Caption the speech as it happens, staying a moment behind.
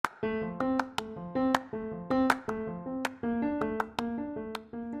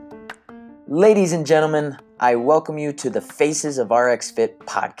Ladies and gentlemen, I welcome you to the Faces of RxFIT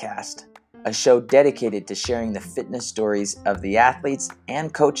podcast, a show dedicated to sharing the fitness stories of the athletes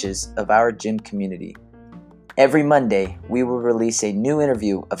and coaches of our gym community. Every Monday, we will release a new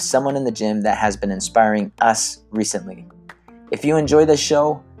interview of someone in the gym that has been inspiring us recently. If you enjoy this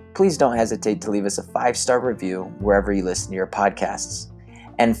show, please don't hesitate to leave us a 5-star review wherever you listen to your podcasts.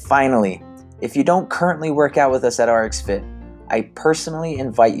 And finally, if you don't currently work out with us at RxFIT, I personally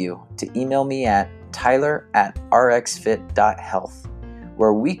invite you to email me at tyler@rxfit.health,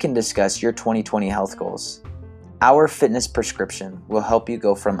 where we can discuss your 2020 health goals. Our fitness prescription will help you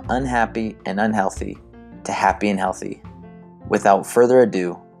go from unhappy and unhealthy to happy and healthy. Without further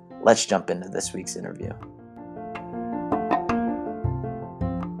ado, let's jump into this week's interview.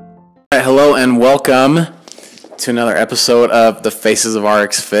 Hello and welcome to another episode of the Faces of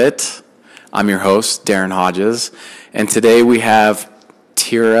RxFIT. I'm your host, Darren Hodges, and today we have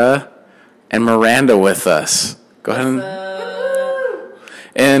Tyre and Miranda with us. Go ahead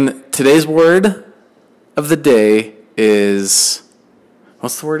and today's word of the day is,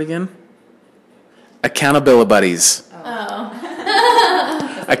 what's the word again? Accountabilibuddies.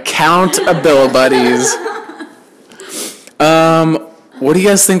 Accountabilibuddies. What do you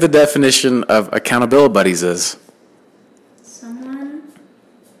guys think the definition of accountabilibuddies is? Someone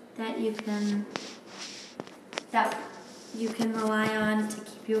that you can rely on to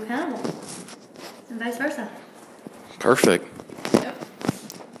keep you accountable, and vice versa. Perfect. Yep.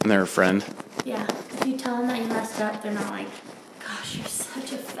 And they're a friend. Yeah. If you tell them that you messed up, they're not like, "Gosh, you're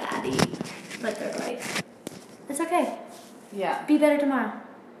such a fatty," but they're like, "It's okay. Yeah. Be better tomorrow."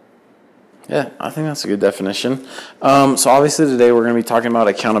 Yeah, I think that's a good definition. So obviously today we're going to be talking about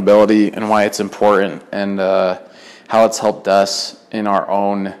accountability and why it's important and how it's helped us in our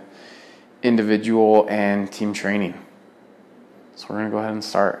own individual and team training. So we're going to go ahead and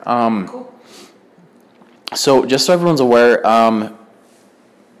start. Cool. So just so everyone's aware,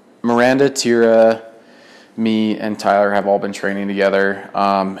 Miranda, Tyre, me, and Tyler have all been training together.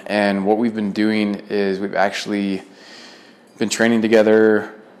 And what we've been doing is we've actually been training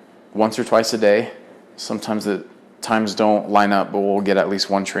together once or twice a day. Sometimes the times don't line up, but we'll get at least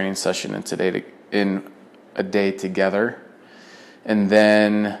one training session in a day together. And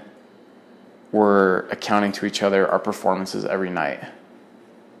then we're accounting to each other our performances every night.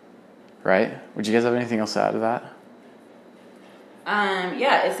 Right? Would you guys have anything else to add to that?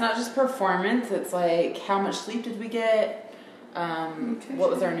 Yeah, it's not just performance. It's like how much sleep did we get? What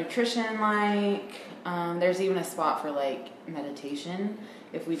was our nutrition like? There's even a spot for like meditation.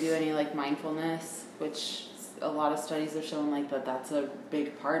 If we do any like mindfulness, which a lot of studies have shown like that's a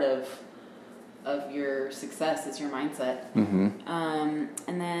big part of your success is your mindset. Mm-hmm.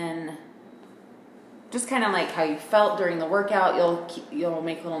 And then just kind of like how you felt during the workout. You'll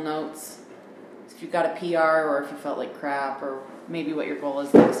make little notes if you got a PR or if you felt like crap or maybe what your goal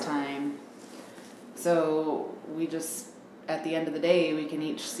is next time. So we just at the end of the day we can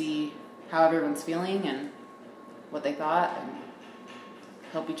each see how everyone's feeling and what they thought and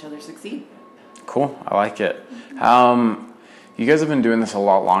help each other succeed. Cool. I like it. You guys have been doing this a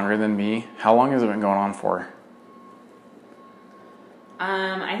lot longer than me. How long has it been going on for?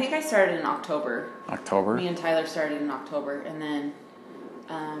 I think I started in October. October? Me and Tyler started in October, and then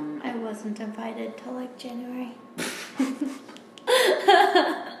I wasn't invited till like January.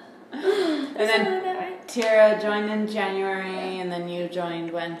 and then Tyra joined in January, and then you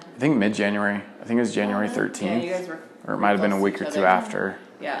joined when? I think mid-January. I think it was January 13th. Yeah, you guys were. Or it might have been a week or two after.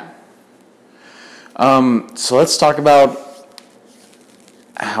 Yeah. So let's talk about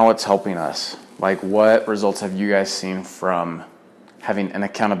how it's helping us. Like, what results have you guys seen from having an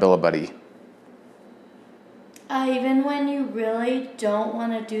accountability buddy? Even when you really don't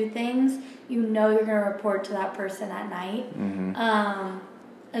want to do things, you know you're going to report to that person at night. Mm-hmm.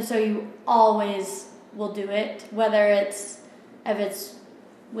 And so you always will do it, whether if it's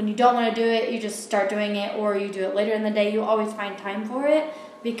when you don't want to do it, you just start doing it, or you do it later in the day. You always find time for it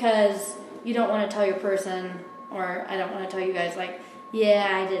because you don't want to tell your person, or I don't want to tell you guys, like,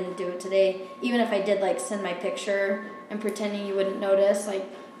 yeah, I didn't do it today. Even if I did, like, send my picture and pretending you wouldn't notice, like,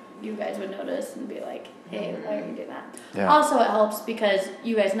 you guys would notice and be like, hey, why are you doing that? Yeah. Also, it helps because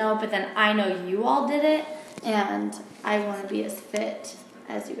you guys know, but then I know you all did it, and I want to be as fit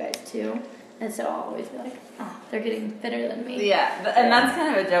as you guys, too. And so I'll always be like, oh, they're getting fitter than me. Yeah, and that's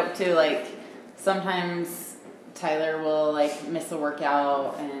kind of a joke, too. Like, sometimes Tyler will, like, miss a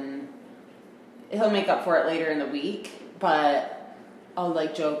workout, and he'll make up for it later in the week. But I'll,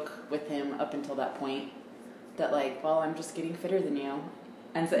 like, joke with him up until that point that, like, well, I'm just getting fitter than you.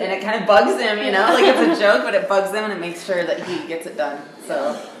 And it kind of bugs him, you know, like it's a joke, but it bugs him and it makes sure that he gets it done.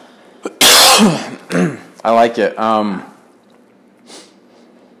 So I like it. It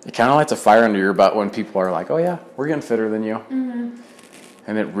kind of lights a fire under your butt when people are like, oh yeah, we're getting fitter than you. Mm-hmm.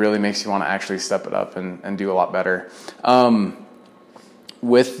 And it really makes you want to actually step it up and do a lot better.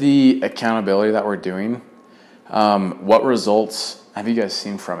 With the accountability that we're doing, what results have you guys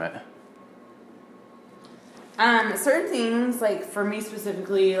seen from it? Certain things, like for me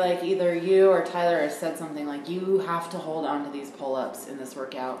specifically, like either you or Tyler has said something like, you have to hold on to these pull-ups in this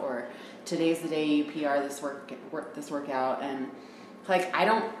workout, or today's the day you PR this workout, and like I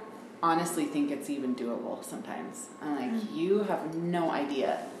don't honestly think it's even doable sometimes. I'm like, you have no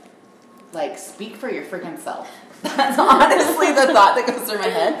idea. Like, speak for your freaking self. That's honestly the thought that goes through my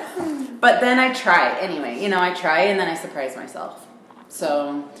head. But then I try anyway. You know, I try and then I surprise myself.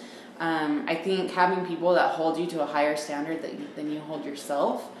 So I think having people that hold you to a higher standard than you hold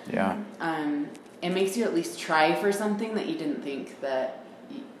yourself, it makes you at least try for something that you didn't think that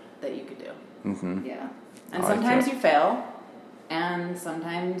you could do. Mm-hmm. Yeah. And sometimes you fail, and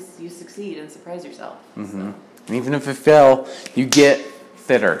sometimes you succeed and surprise yourself. Mm-hmm. So. And even if you fail, you get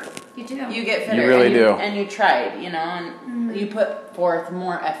fitter. You do. You get fitter. You really do. And you tried, you know, and you put forth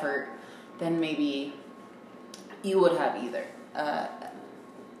more effort than maybe you would have either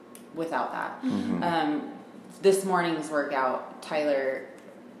without that. Mm-hmm. This morning's workout, Tyler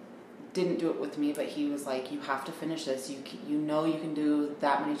didn't do it with me, but he was like, you have to finish this. You know you can do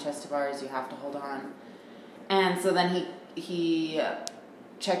that many chest to bars. You have to hold on. And so then he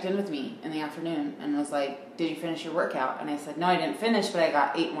checked in with me in the afternoon and was like, did you finish your workout? And I said, no, I didn't finish, but I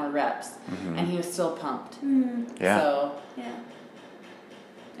got 8 more reps. Mm-hmm. And he was still pumped. Mm-hmm. Yeah. So, yeah.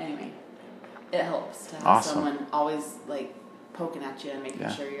 Anyway, it helps to have someone always like poking at you and making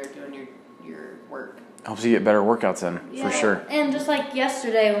sure you're doing your work. Helps you get better workouts in, for sure. And just like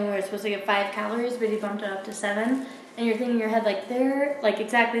yesterday when we were supposed to get 5 calories, but he bumped it up to 7. And you're thinking in your head, like, they're, like,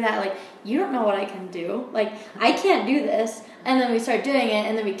 exactly that. Like, you don't know what I can do. Like, I can't do this. And then we start doing it,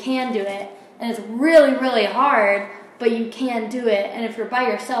 and then we can do it. And it's really, really hard, but you can do it. And if you're by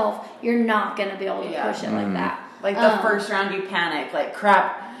yourself, you're not going to be able to push it like that. Like, the first round you panic. Like,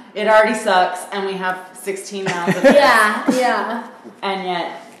 crap, it already sucks, and we have 16 rounds of this. Yeah. And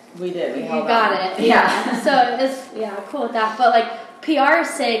yet, we did. We held got on. it. Yeah. So, it's, cool with that. But, like, PR's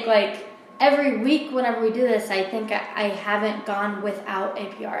sake, like, every week whenever we do this, I think I haven't gone without a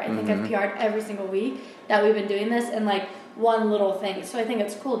PR. I think I've PR'd every single week that we've been doing this, and like one little thing. So I think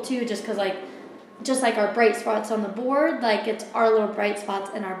it's cool too, just because like, just like our bright spots on the board, like it's our little bright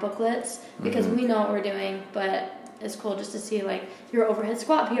spots in our booklets because we know what we're doing. But it's cool just to see like your overhead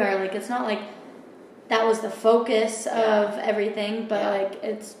squat PR. Like it's not like that was the focus of everything, but like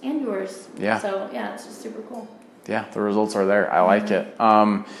it's and yours. Yeah. So it's just super cool. Yeah, the results are there. I like it.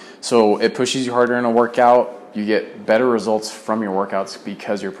 So it pushes you harder in a workout. You get better results from your workouts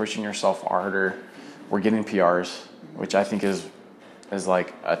because you're pushing yourself harder. We're getting PRs, which I think is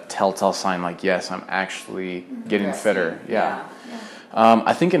like a telltale sign. Like, yes, I'm actually getting fitter. Yeah.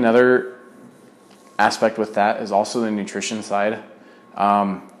 I think another aspect with that is also the nutrition side.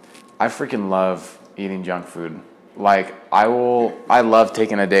 I freaking love eating junk food. Like, I love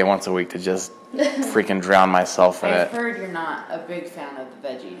taking a day once a week to just freaking drown myself in it. I've heard you're not a big fan of the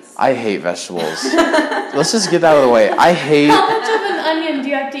veggies. I hate vegetables. Let's just get that out of the way. I hate... How much of an onion do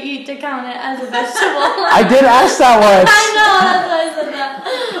you have to eat to count it as a vegetable? I did ask that once. I know, that's why I said that.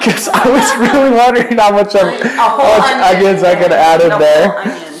 Because I was really wondering how much onions I could add in there.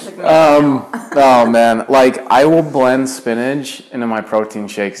 Oh man, like I will blend spinach into my protein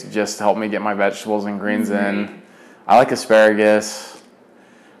shakes just to help me get my vegetables and greens in. I like asparagus.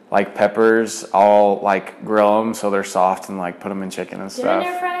 Like peppers, I'll like grill them so they're soft and like put them in chicken and stuff. Get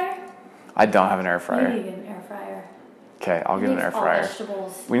an air fryer? I don't have an air fryer. You need to get an air fryer. Okay, I'll get an air fryer.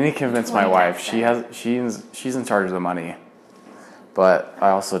 Vegetables. We need to convince my wife. She's in charge of the money. But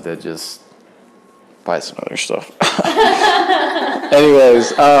I also did just buy some other stuff.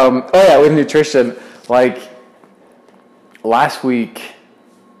 Anyways, with nutrition, like last week,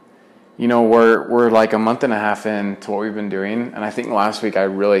 you know, we're like a month and a half into what we've been doing, and I think last week I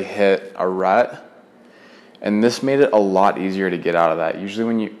really hit a rut, and this made it a lot easier to get out of that.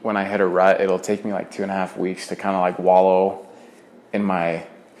 Usually when I hit a rut, it'll take me like 2.5 weeks to kind of like wallow in my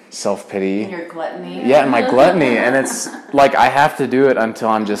self-pity. In your gluttony. Yeah, in my gluttony, and it's like I have to do it until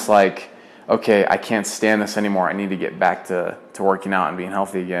I'm just like, okay, I can't stand this anymore. I need to get back to working out and being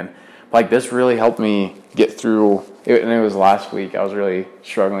healthy again. Like this really helped me get through it, and it was last week. I was really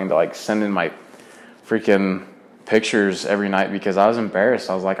struggling to like send in my freaking pictures every night because I was embarrassed.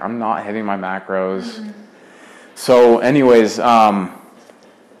 I was like, I'm not hitting my macros. So anyways,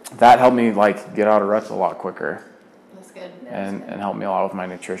 that helped me like get out of ruts a lot quicker. That's good. And helped me a lot with my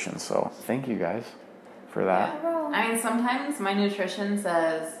nutrition. So thank you guys for that. Yeah. I mean, sometimes my nutrition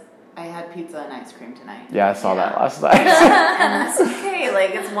says I had pizza and ice cream tonight. Yeah, I saw that last night. And that's okay.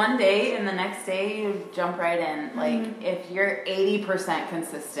 Like, it's one day, and the next day you jump right in. Like, if you're 80%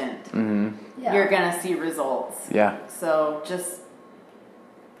 consistent, you're going to see results. Yeah. So just,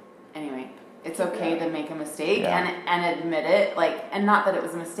 anyway, it's okay to make a mistake and admit it. Like, and not that it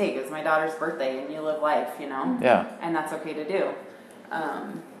was a mistake. It was my daughter's birthday, and you live life, you know? Yeah. And that's okay to do.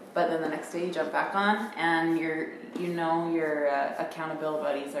 But then the next day you jump back on, and your accountability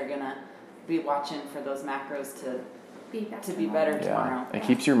buddies are gonna be watching for those macros to be better tomorrow. It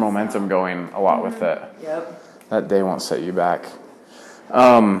keeps your momentum going a lot with it. Yep. That day won't set you back.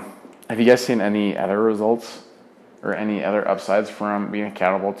 Have you guys seen any other results or any other upsides from being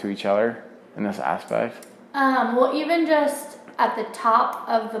accountable to each other in this aspect? Well, even just at the top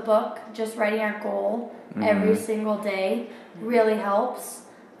of the book, just writing our goal every single day really helps.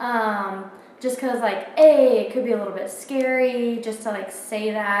 Just because, like, it could be a little bit scary just to, like, say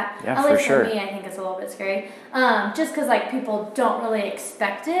that. Yeah, at for least sure. for me, I think it's a little bit scary. Just because, like, people don't really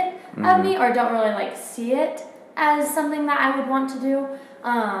expect it of me or don't really, like, see it as something that I would want to do.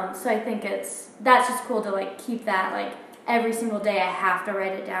 So I think that's just cool to, like, keep that, like, every single day I have to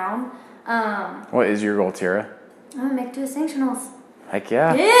write it down. What is your goal, Tyra? I'm going to make 2 sanctionals. Heck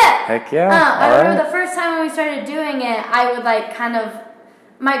yeah. Yeah! Heck yeah. I remember the first time when we started doing it, I would, like, kind of...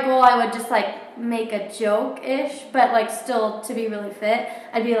 My goal, I would just, like, make a joke-ish, but, like, still to be really fit.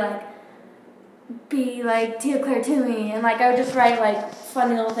 I'd be like, Tia Claire Toomey, and, like, I would just write, like,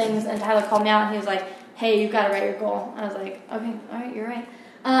 funny little things, and Tyler called me out, and he was like, hey, you got to write your goal. I was like, okay, all right, you're right.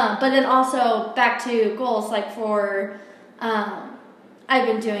 But then also, back to goals, like, for, I've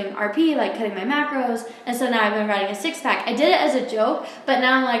been doing RP, like, cutting my macros, and so now I've been writing a 6-pack. I did it as a joke, but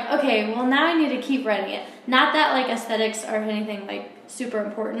now I'm like, okay, well, now I need to keep writing it. Not that, like, aesthetics or anything, like, super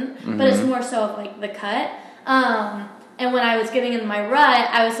important, but it's more so of, like, the cut. And when I was getting in my rut,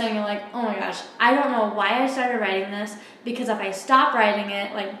 I was saying, like, oh my gosh, I don't know why I started writing this, because if I stop writing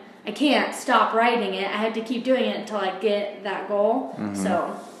it, like, I can't stop writing it. I have to keep doing it until I get that goal.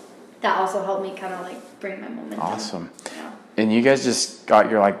 So that also helped me kind of, like, bring my momentum. Awesome. Yeah. And you guys just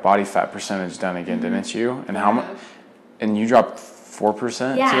got your, like, body fat percentage done again, didn't you? And how much? And you dropped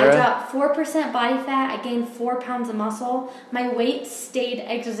 4%? Yeah, Tyra? I dropped 4% body fat. I gained 4 pounds of muscle. My weight stayed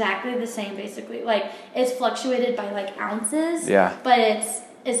exactly the same, basically. Like, it's fluctuated by, like, ounces. Yeah. But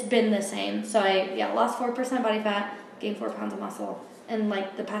it's been the same. So I lost 4% body fat, gained 4 pounds of muscle in,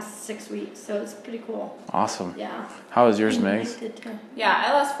 like, the past 6 weeks. So it's pretty cool. Awesome. Yeah. How was yours, Meg Migs? did too. Yeah,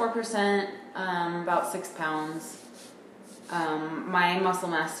 I lost 4%, about 6 pounds. My muscle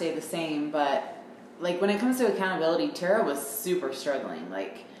mass stayed the same, but, like, when it comes to accountability, Tara was super struggling.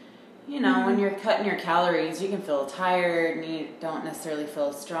 Like, you know, when you're cutting your calories, you can feel tired and you don't necessarily feel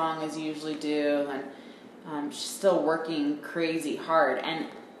as strong as you usually do. And she's still working crazy hard. And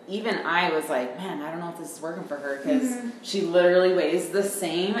even I was like, man, I don't know if this is working for her, because she literally weighs the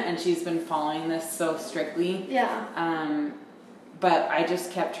same and she's been following this so strictly. Yeah. But I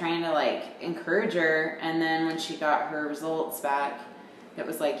just kept trying to, like, encourage her. And then when she got her results back, it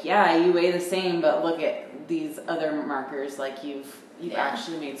was like, yeah, you weigh the same, but look at these other markers. Like, you've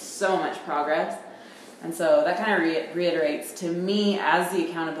actually made so much progress. And so that kind of reiterates to me as the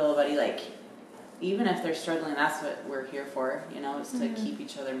accountability buddy, like, even if they're struggling, that's what we're here for, you know, is to keep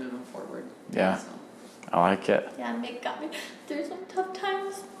each other moving forward. Yeah. So. I like it. Yeah, Mick got me through some tough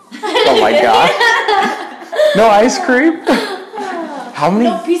times. Oh my gosh. No ice cream? How many?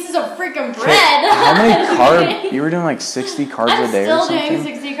 No pieces of freaking bread. How many carbs? You were doing like 60 carbs a day or something? I'm still doing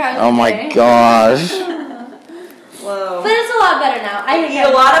 60 carbs a day. Oh my gosh. Whoa. But it's a lot better now. I eat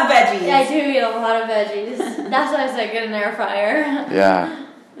a lot of veggies. Yeah, I do eat a lot of veggies. That's why I said get an air fryer. Yeah.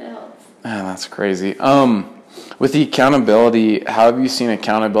 It helps. Man, that's crazy. With the accountability, how have you seen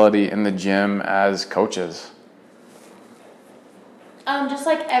accountability in the gym as coaches? Just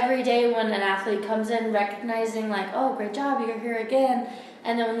like every day when an athlete comes in, recognizing like, oh, great job, you're here again.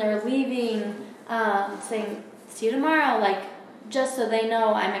 And then when they're leaving, saying, see you tomorrow, like, just so they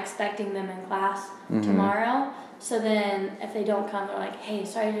know I'm expecting them in class tomorrow. So then if they don't come, they're like, hey,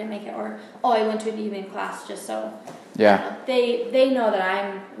 sorry I didn't make it. Or, oh, I went to an evening class, just so they know that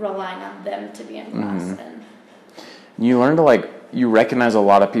I'm relying on them to be in class. And you learn to, you recognize a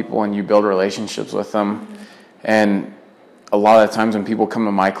lot of people and you build relationships with them. And a lot of times when people come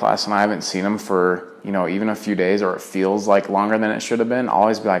to my class and I haven't seen them for, even a few days, or it feels like longer than it should have been, I'll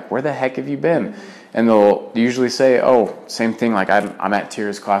always be like, where the heck have you been? And they'll usually say, oh, same thing, like I'm at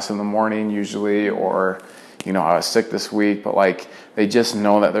Tyra's class in the morning usually, or, I was sick this week. But they just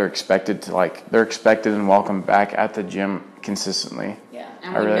know that they're expected and welcome back at the gym consistently. Yeah.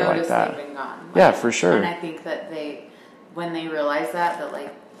 And I we really like notice that. they've been gone. Yeah, for sure. And I think that when they realize that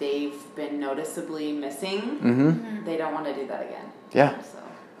like they've been noticeably missing, they don't want to do that again. Yeah, so.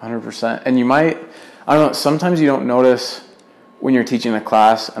 100%. And you might, I don't know, sometimes you don't notice when you're teaching a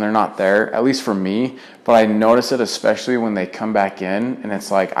class and they're not there, at least for me, but I notice it especially when they come back in and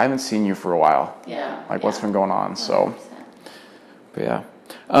it's like, I haven't seen you for a while. Yeah. Like, what's been going on? 100%. So, but yeah.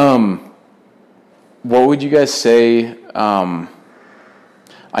 What would you guys say, I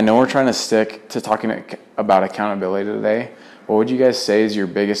know we're trying to stick to talking about accountability today. What would you guys say is your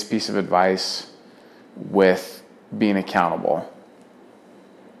biggest piece of advice with being accountable?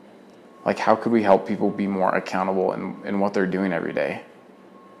 Like, how could we help people be more accountable in what they're doing every day?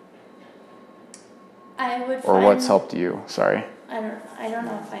 Or what's helped you? Sorry. I don't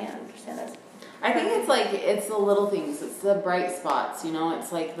know if I understand this. I think it's the little things. It's the bright spots, you know?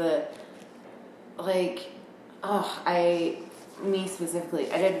 It's like me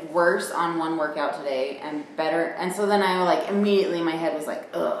specifically, I did worse on one workout today and better. And so then I immediately my head was like,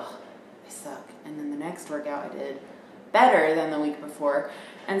 ugh, I suck. And then the next workout I did better than the week before.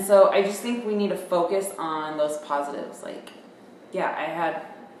 And so I just think we need to focus on those positives. Like, yeah, I had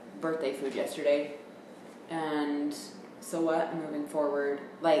birthday food yesterday. And so what? Moving forward,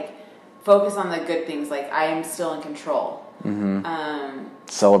 focus on the good things. Like, I am still in control. Mm-hmm.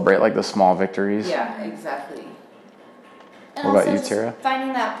 Celebrate the small victories. Yeah, exactly. And what about also you, just Tara?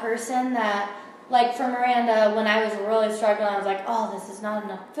 finding that person that, for Miranda, when I was really struggling, I was like, oh, this is not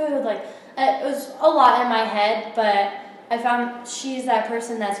enough food. It was a lot in my head, but I found she's that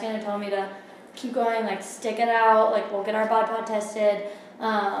person that's going to tell me to keep going, stick it out. We'll get our bod pod tested.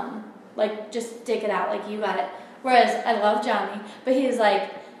 Just stick it out. You got it. Whereas I love Johnny, but he's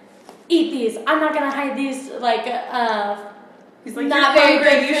like, eat these. I'm not going to hide these, he's like, not very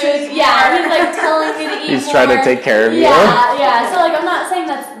good food. Yeah, he's telling me to eat He's more. trying to take care of you. Yeah. So I'm not saying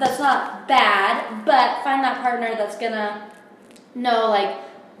that's not bad, but find that partner that's gonna know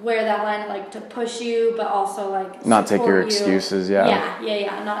where that line to push you, but also not take your you. excuses.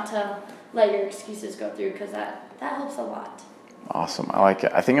 Yeah. Not to let your excuses go through, because that helps a lot. Awesome. I like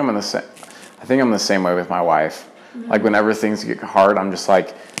it. I think I'm the same way with my wife. Mm-hmm. Whenever things get hard, I'm just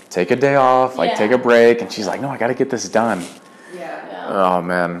take a day off, take a break, and she's like, no, I got to get this done. Yeah. Oh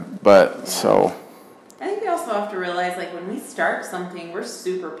man. But so. I think we also have to realize when we start something, we're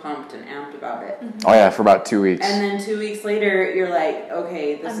super pumped and amped about it. Mm-hmm. Oh yeah, for about 2 weeks. And then 2 weeks later, you're like,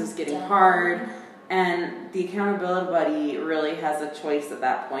 okay, this is getting hard. And the accountability buddy really has a choice at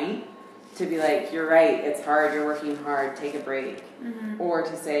that point to be like, you're right, it's hard, you're working hard, take a break. Mm-hmm. Or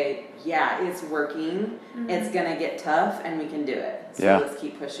to say, yeah, it's working, it's going to get tough, and we can do it. So let's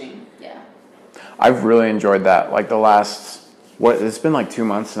keep pushing. Yeah. I've really enjoyed that. It's been 2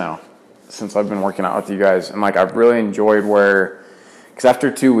 months now since I've been working out with you guys. And I've really enjoyed because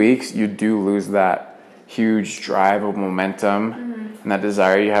after 2 weeks, you do lose that huge drive of momentum and that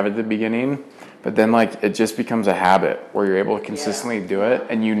desire you have at the beginning. But then it just becomes a habit where you're able to consistently do it.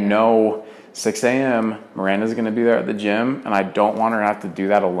 And you know 6 a.m. Miranda's going to be there at the gym, and I don't want her to have to do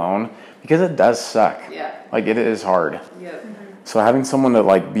that alone because it does suck. Yeah. It is hard. Yeah. So having someone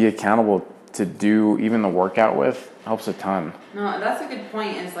to be accountable to do even the workout with helps a ton. No, that's a good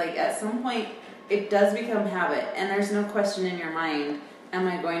point. Is at some point it does become habit, and there's no question in your mind, am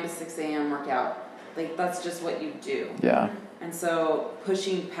I going to 6 a.m. workout? That's just what you do. Yeah. And so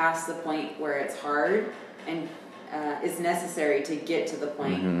pushing past the point where it's hard and is necessary to get to the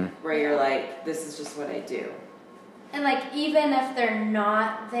point where you're this is just what I do. And even if they're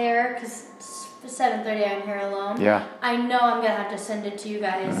not there, because 7:30 I'm here alone. Yeah. I know I'm gonna have to send it to you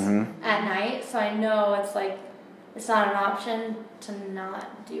guys at night, so I know it's not an option to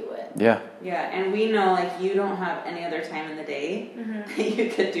not do it. Yeah. Yeah, and we know you don't have any other time in the day that you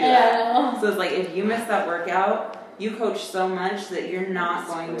could do that. So it's if you miss that workout, you coach so much that you're not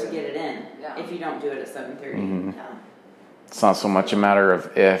going to get it in if you don't do it at 7:30. Mm-hmm. Yeah. It's not so much a matter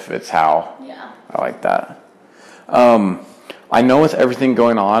of if, it's how. Yeah. I like that. I know with everything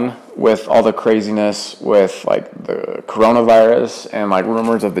going on, with all the craziness, with the coronavirus and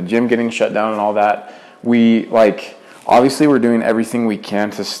rumors of the gym getting shut down and all that, we obviously we're doing everything we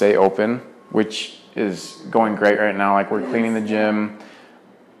can to stay open, which is going great right now. We're cleaning the gym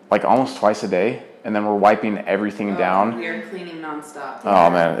almost twice a day, and then we're wiping everything down. We are cleaning nonstop. Oh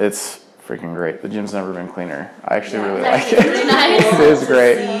man, it's freaking great. The gym's never been cleaner. I actually really like It's really nice. it. It is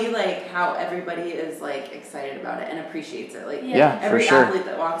great. See how everybody is excited about it and appreciates it. for Every sure. athlete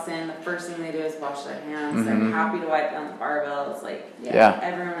that walks in, the first thing they do is wash their hands. They're happy to wipe down the barbells. Yeah.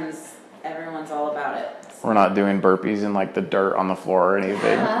 Everyone's all about it. We're not doing burpees in like the dirt on the floor or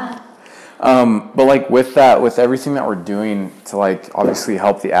anything. But like with that, with everything that we're doing to like obviously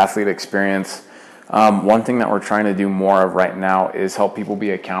help the athlete experience, one thing that we're trying to do more of right now is help people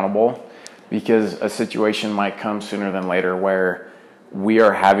be accountable, because a situation might come sooner than later where we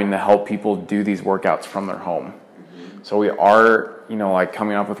are having to help people do these workouts from their home. So we are, like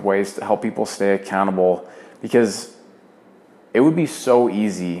coming up with ways to help people stay accountable, because it would be so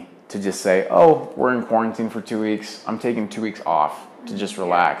easy to just say, oh, we're in quarantine for 2 weeks. I'm taking 2 weeks off to just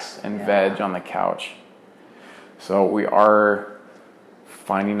relax and veg on the couch. So we are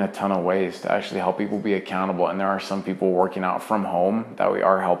finding a ton of ways to actually help people be accountable. And there are some people working out from home that we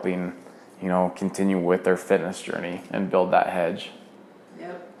are helping, continue with their fitness journey and build that hedge.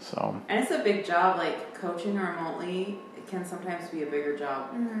 Yep. So. And it's a big job, like coaching remotely. It can sometimes be a bigger job.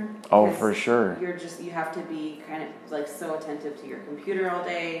 Oh, for sure. You have to be kind of like so attentive to your computer all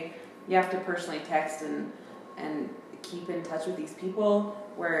day. You have to personally text and keep in touch with these people,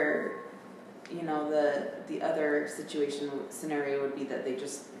 where the other scenario would be that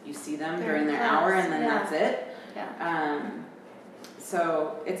you see them during their hour and then that's it.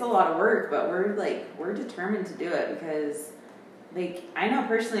 So it's a lot of work, but we're determined to do it, because like I know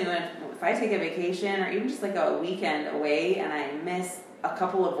personally if I take a vacation or even just like a weekend away and I miss a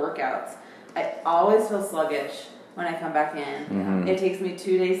couple of workouts, I always feel sluggish when I come back in. It takes me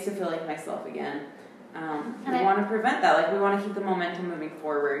 2 days to feel like myself again. We want to prevent that. Like, we want to keep the momentum moving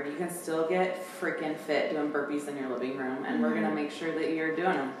forward. You can still get freaking fit doing burpees in your living room, and we're going to make sure that you're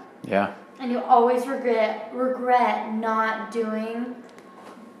doing them. Yeah. And you always regret not doing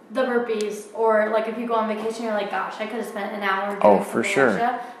the burpees, or like if you go on vacation, you're like, gosh, I could have spent an hour doing for sure.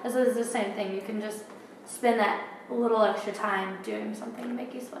 extra. This is the same thing. You can just spend that little extra time doing something to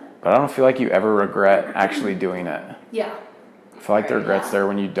make you sweat. But I don't feel like you ever regret actually doing it. Yeah. I feel like the regret's there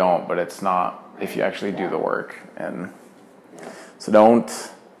when you don't, but it's not if you actually do the work. And so don't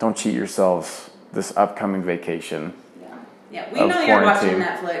cheat yourselves this upcoming vacation. Yeah, we know you're watching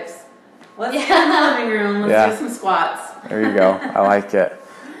Netflix. Let's get in the living room. Let's do some squats. There you go. I like it.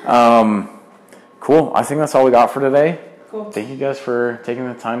 Cool. I think that's all we got for today. Cool. Thank you guys for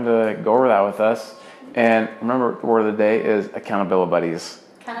taking the time to go over that with us. And remember, the word of the day is accountabilibuddies.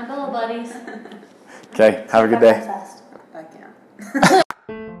 Accountabilibuddies. Okay, have a good day. I can't.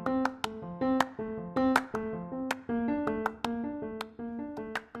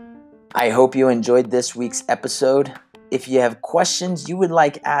 I hope you enjoyed this week's episode. If you have questions you would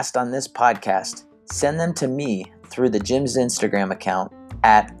like asked on this podcast, send them to me through the gym's Instagram account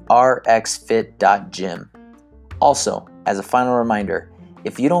at rxfit.gym. Also, as a final reminder,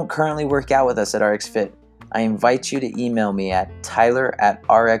 if you don't currently work out with us at RxFit, I invite you to email me at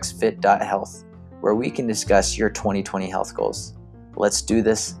tyler@rxfit.health, where we can discuss your 2020 health goals. Let's do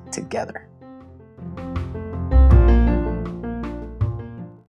this together.